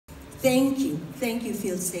Thank you,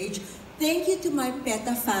 Phil Sage. Thank you to my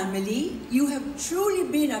PETA family. You have truly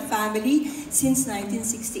been a family since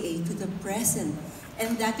 1968 to the present.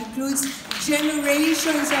 And that includes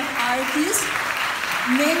generations of artists,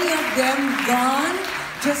 many of them gone.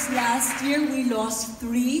 Just last year, we lost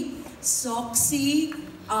 3.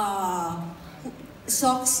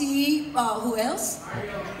 Who else?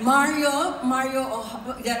 Mario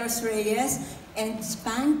de los Reyes, and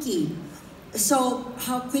Spanky. So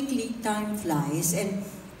how quickly time flies, and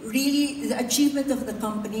really the achievement of the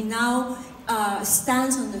company now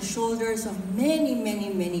stands on the shoulders of many,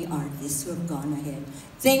 many, many artists who have gone ahead.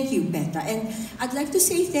 Thank you, PETA. And I'd like to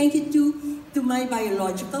say thank you to my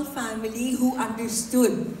biological family who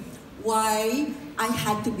understood why I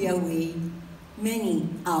had to be away many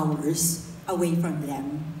hours away from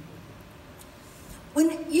them. When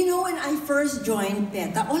I first joined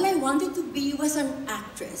PETA, all I wanted to be was an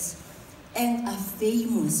actress, and a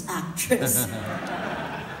famous actress.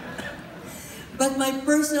 But my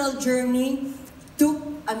personal journey took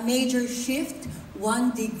a major shift,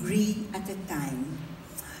 1 degree at a time.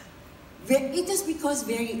 It is because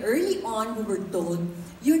very early on we were told,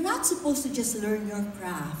 you're not supposed to just learn your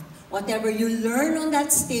craft. Whatever you learn on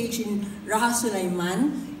that stage in Raha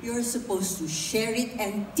Sulaiman, you're supposed to share it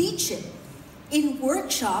and teach it in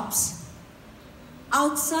workshops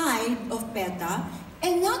outside of PETA,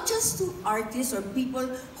 and not just to artists or people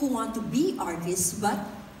who want to be artists, but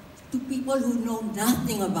to people who know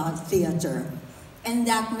nothing about theater. And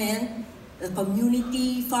that meant the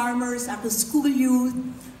community, farmers, after-school youth.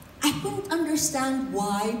 I couldn't understand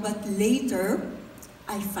why, but later,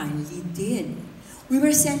 I finally did. We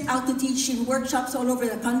were sent out to teach in workshops all over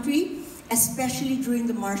the country, especially during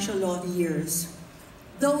the martial law years.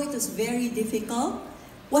 Though it was very difficult,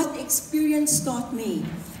 what the experience taught me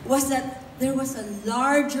was that there was a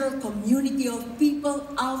larger community of people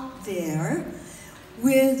out there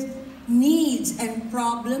with needs and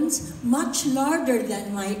problems much larger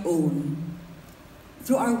than my own.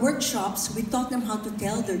 Through our workshops, we taught them how to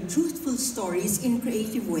tell their truthful stories in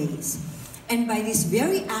creative ways. And by this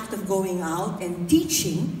very act of going out and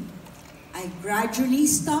teaching, I gradually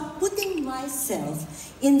stopped putting myself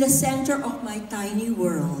in the center of my tiny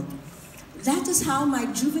world. That is how my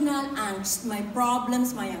juvenile angst, my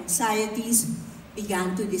problems, my anxieties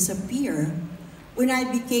began to disappear. When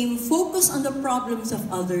I became focused on the problems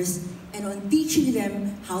of others and on teaching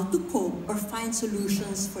them how to cope or find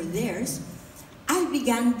solutions for theirs, I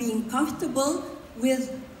began being comfortable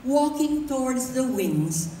with walking towards the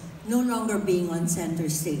wings, no longer being on center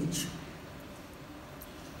stage.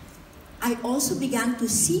 I also began to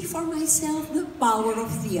see for myself the power of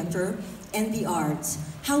theater and the arts,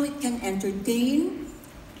 how it can entertain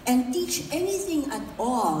and teach anything at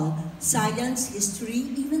all, science,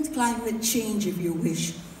 history, even climate change if you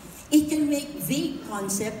wish. It can make vague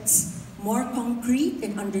concepts more concrete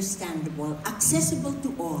and understandable, accessible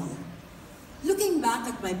to all. Looking back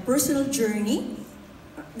at my personal journey,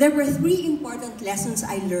 there were 3 important lessons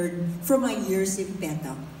I learned from my years in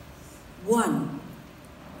PETA. 1,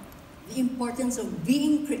 the importance of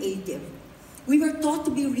being creative. We were taught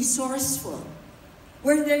to be resourceful,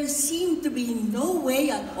 where there seemed to be no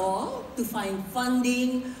way at all to find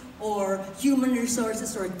funding or human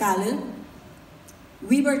resources or talent.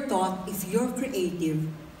 We were taught if you're creative,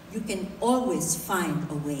 you can always find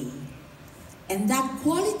a way. And that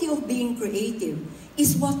quality of being creative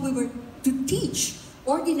is what we were to teach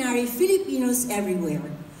ordinary Filipinos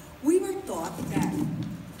everywhere. We were taught that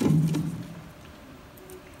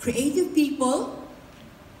creative people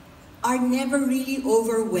are never really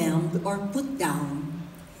overwhelmed or put down.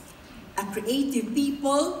 A creative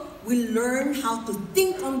people will learn how to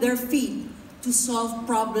think on their feet to solve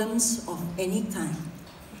problems of any kind.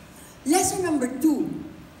 Lesson number 2,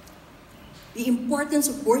 the importance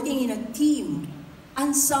of working in a team,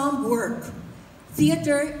 ensemble work.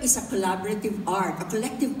 Theater is a collaborative art, a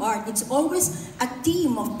collective art. It's always a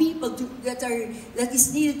team of people that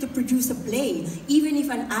is needed to produce a play. Even if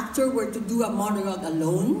an actor were to do a monologue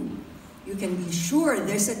alone, you can be sure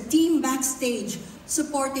there's a team backstage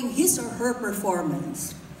supporting his or her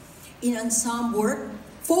performance. In ensemble work,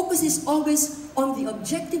 focus is always on the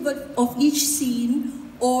objective of each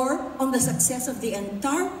scene or on the success of the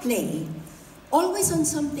entire play, always on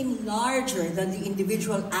something larger than the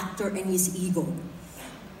individual actor and his ego.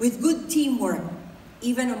 With good teamwork,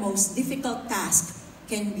 even a most difficult task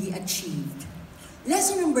can be achieved.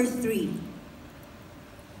 Lesson number 3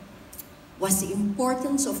 was the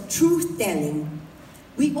importance of truth-telling.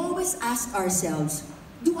 We always ask ourselves,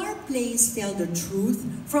 do our plays tell the truth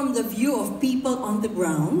from the view of people on the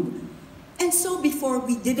ground? And so before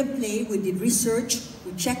we did a play, we did research,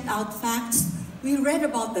 we checked out facts, we read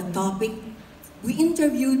about the topic, we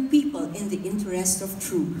interviewed people in the interest of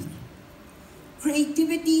truth.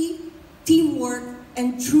 Creativity, teamwork,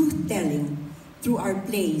 and truth-telling through our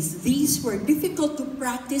plays. These were difficult to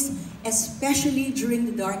practice, especially during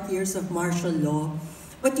the dark years of martial law,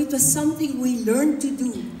 but it was something we learned to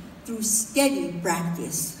do through steady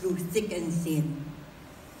practice, through thick and thin.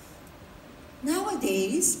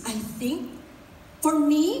 Nowadays, I think, for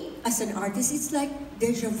me, as an artist, it's like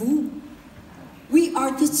déjà vu. We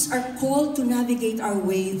artists are called to navigate our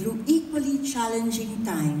way through equally challenging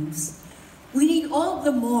times. We need all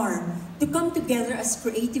the more to come together as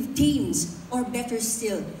creative teams, or better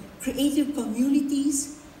still, creative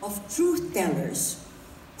communities of truth-tellers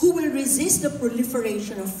who will resist the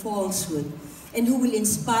proliferation of falsehood and who will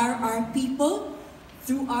inspire our people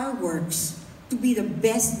through our works to be the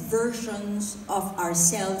best versions of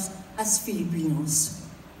ourselves as Filipinos.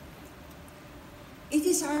 It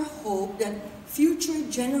is our hope that future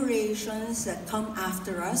generations that come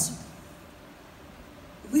after us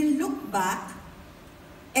will look back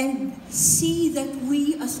and see that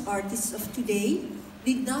we as artists of today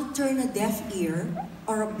did not turn a deaf ear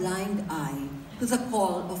or a blind eye to the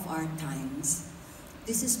call of our times.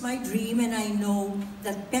 This is my dream, and I know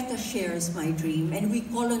that PETA shares my dream, and we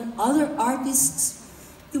call on other artists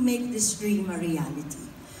to make this dream a reality.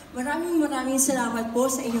 Maraming salamat po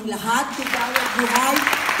sa inyong lahat. To Gawad, Buhay,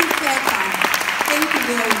 to PETA. Thank you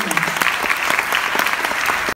very much.